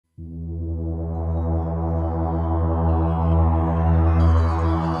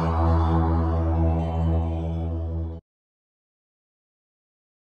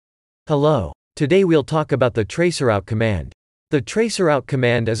Hello. Today we'll talk about the Traceroute command. The Traceroute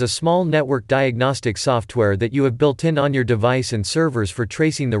command is a small network diagnostic software that you have built in on your device and servers for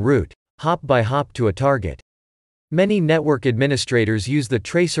tracing the route, hop by hop to a target. Many network administrators use the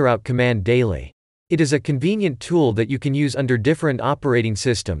Traceroute command daily. It is a convenient tool that you can use under different operating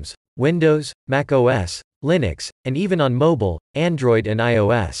systems: Windows, Mac OS, Linux, and even on mobile, Android and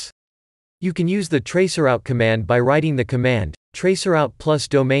iOS. You can use the Traceroute command by writing the command, traceroute plus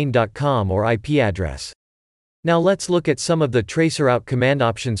domain.com or IP address. Now let's look at some of the Traceroute command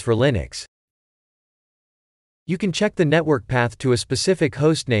options for Linux. You can check the network path to a specific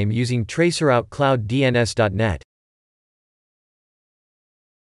hostname using Traceroute ClouDNS.net.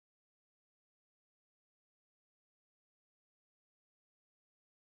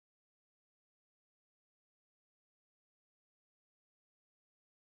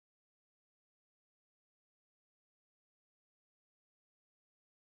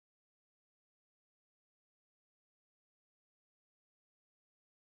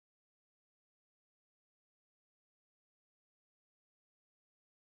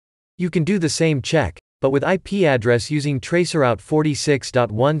 You can do the same check, but with IP address using Traceroute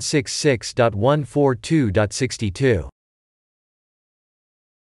 46.166.142.62.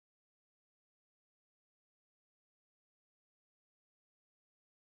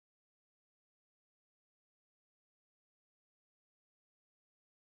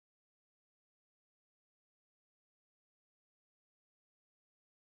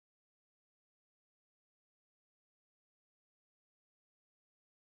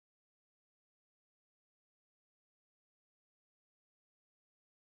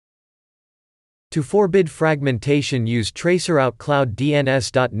 To forbid fragmentation, use Traceroute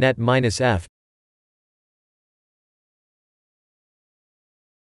ClouDNS.net-F.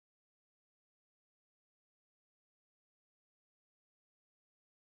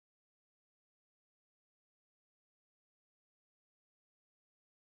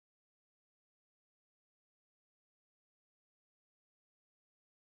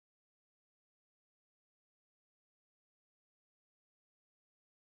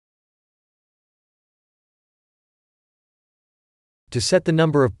 To set the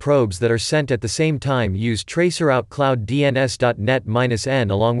number of probes that are sent at the same time, use Traceroute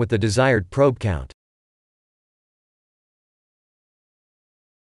ClouDNS.net-N along with the desired probe count.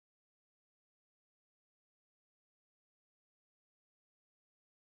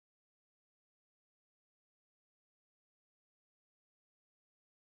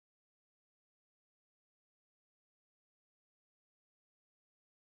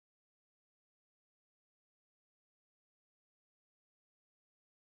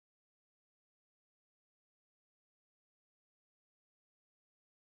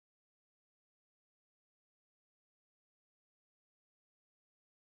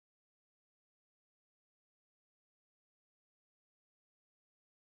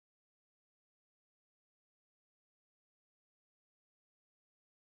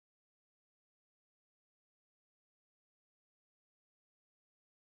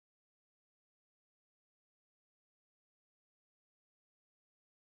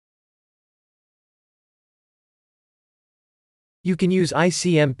 You can use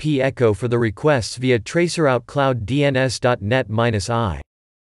ICMP echo for the requests via Traceroute ClouDNS.net-I.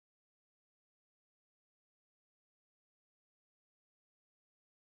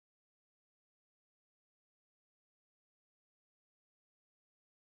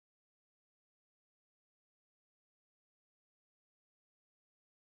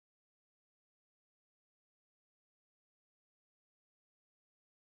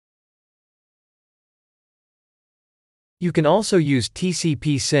 You can also use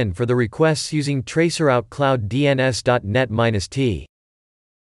TCP/SYN for the requests using Traceroute ClouDNS.net-T.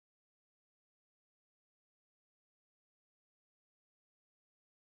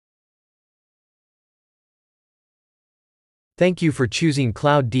 Thank you for choosing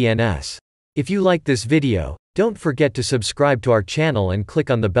ClouDNS. If you like this video, don't forget to subscribe to our channel and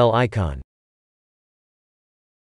click on the bell icon.